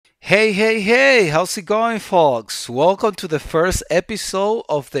Hey, how's it going, folks? Welcome to the first episode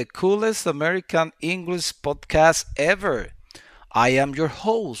of the coolest American English podcast ever. I am your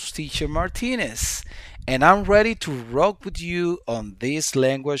host, Teacher Martinez, and I'm ready to rock with you on this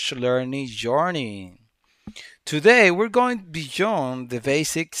language learning journey. Today, we're going beyond the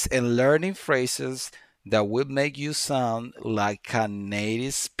basics and learning phrases that will make you sound like a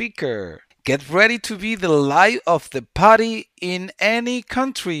native speaker. Get ready to be the light of the party in any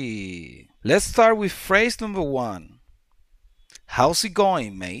country. Let's start with phrase number one. How's it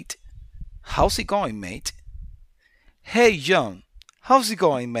going, mate? How's it going, mate? Hey, John. How's it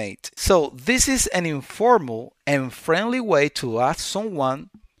going, mate? So, this is an informal and friendly way to ask someone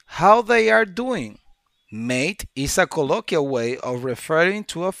how they are doing. Mate is a colloquial way of referring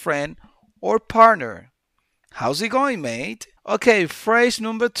to a friend or partner. How's it going, mate? Okay, phrase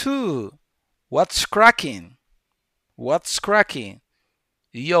number two. What's cracking? What's cracking?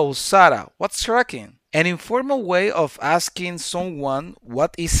 Yo, Sarah, what's cracking? An informal way of asking someone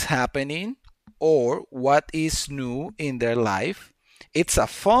what is happening or what is new in their life. It's a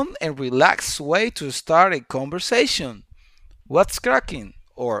fun and relaxed way to start a conversation. What's cracking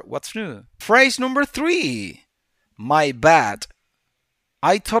or what's new? Phrase number three. My bad.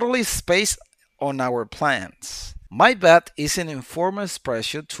 I totally spaced on our plans. My bad is an informal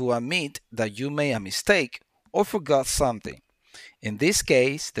expression to admit that you made a mistake or forgot something. In this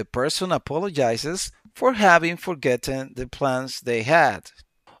case, the person apologizes for having forgotten the plans they had.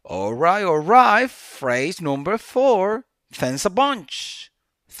 Alright. Phrase number four. Thanks a bunch.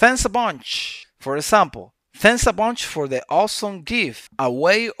 Thanks a bunch. For example, thanks a bunch for the awesome gift, a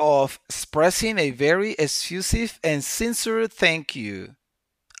way of expressing a very effusive and sincere thank you.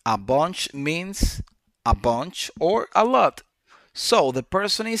 A bunch means a bunch or a lot. So the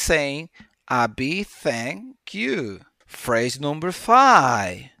person is saying a big thank you. Phrase number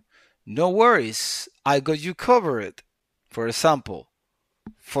five. No worries, I got you covered. For example,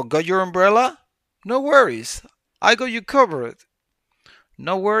 forgot your umbrella? No worries, I got you covered.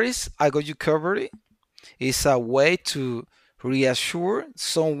 No worries, I got you covered is a way to reassure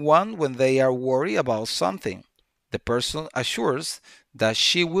someone when they are worried about something. The person assures that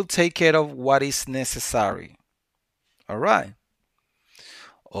she will take care of what is necessary. Alright.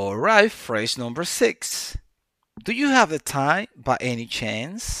 Alright, phrase number six. Do you have the time by any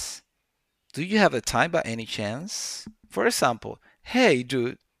chance? Do you have the time by any chance? For example, hey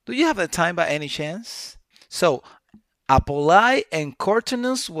dude, do you have the time by any chance? So, a polite and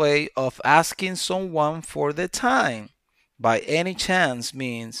courteous way of asking someone for the time. By any chance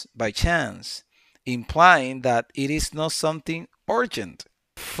means by chance, implying that it is not something urgent.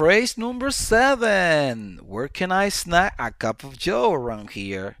 Phrase number seven. Where can I snag a cup of joe around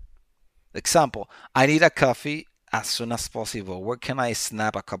here? Example, I need a coffee as soon as possible. Where can I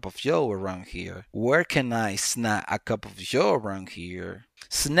snap a cup of joe around here? Where can I snag a cup of joe around here?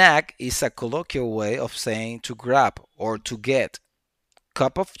 Snag is a colloquial way of saying to grab or to get.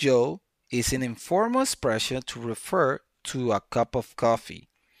 Cup of joe is an informal expression to refer to a cup of coffee.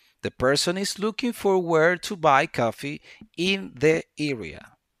 The person is looking for where to buy coffee in the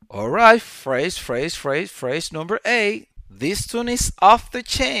area. Alright, phrase number eight. This tune is off the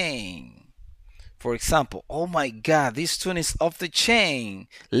chain. For example, oh my god, this tune is off the chain.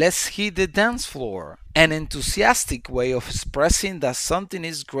 Let's hit the dance floor. An enthusiastic way of expressing that something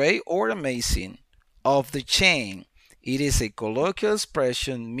is great or amazing. Off the chain. It is a colloquial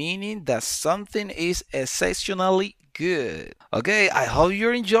expression meaning that something is exceptionally good. Okay, I hope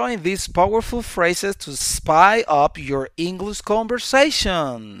you're enjoying these powerful phrases to spice up your English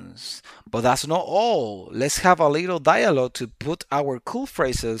conversations. But that's not all. Let's have a little dialogue to put our cool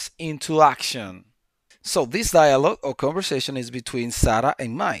phrases into action. So this dialogue or conversation is between Sarah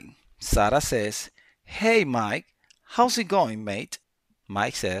and Mike. Sarah says, Hey Mike, how's it going, mate?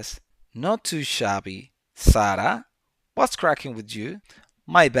 Mike says, Not too shabby. Sarah, what's cracking with you?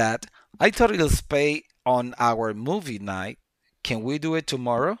 My bad. I thought it'll pay on our movie night. Can we do it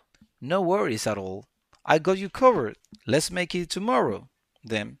tomorrow? No worries at all. I got you covered. Let's make it tomorrow.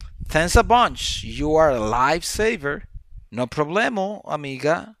 Then, thanks a bunch. You are a lifesaver. No problemo,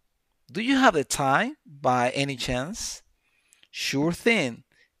 amiga. Do you have the time by any chance? Sure thing.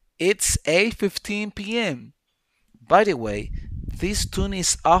 It's 8:15 p.m. By the way, this tune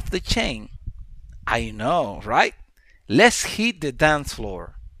is off the chain. I know, right? Let's hit the dance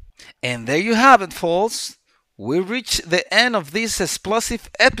floor. And there you have it, folks. We reached the end of this explosive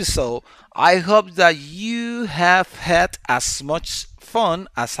episode. I hope that you have had as much fun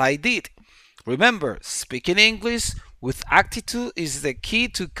as I did. Remember, speaking English with attitude is the key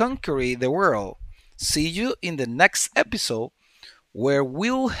to conquering the world. See you in the next episode where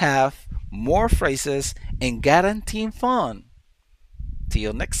we'll have more phrases and guaranteeing fun.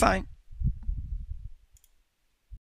 Till next time.